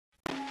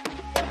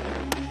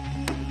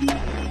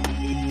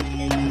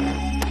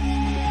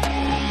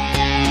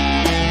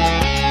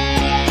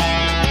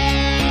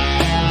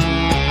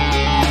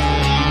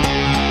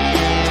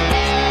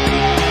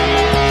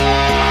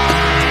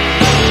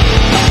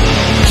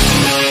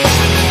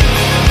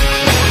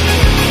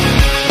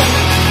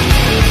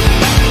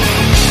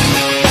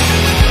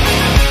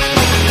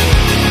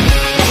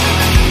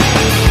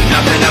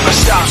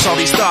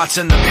thoughts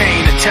and the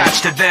pain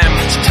attached to them.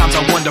 Sometimes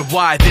I wonder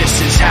why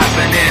this is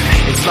happening.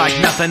 It's like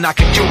nothing I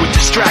can do would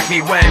distract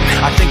me when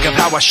I think of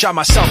how I shot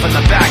myself in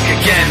the back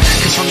again.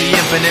 Cause from the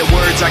infinite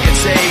words I can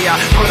say,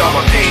 I put all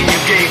the pain you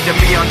gave to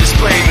me on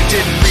display, but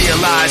didn't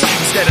realize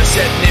instead of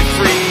setting it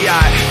free,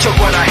 I took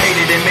what I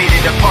hated and made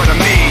it a part of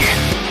me.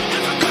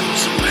 Never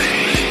goes away,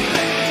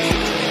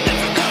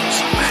 never goes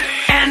away.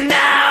 And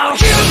now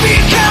you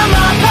become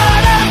a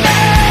part of me.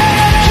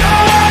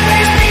 You'll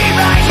always be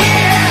right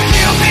here.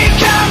 You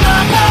become a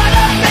part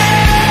of me.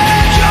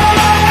 You'll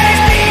always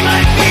be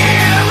my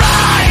fear.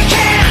 I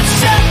can't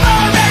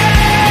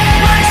separate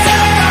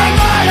myself from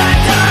what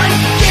I've done.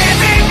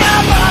 Giving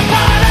up a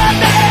part of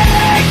me.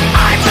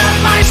 I let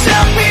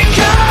myself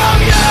become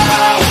you.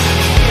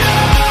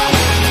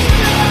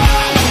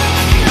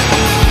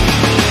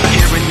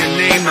 Hearing your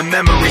name, the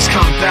memories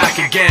come back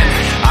again.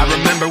 I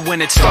remember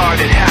when it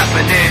started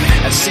happening.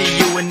 I'd see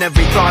you in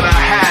every thought I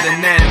had,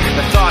 and then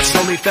the thoughts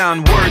slowly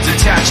found words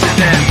attached to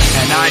them.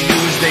 And I knew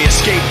as they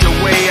escaped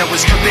away, I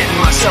was committing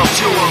myself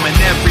to them. And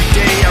every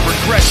day I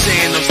regret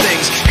saying those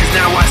things, cause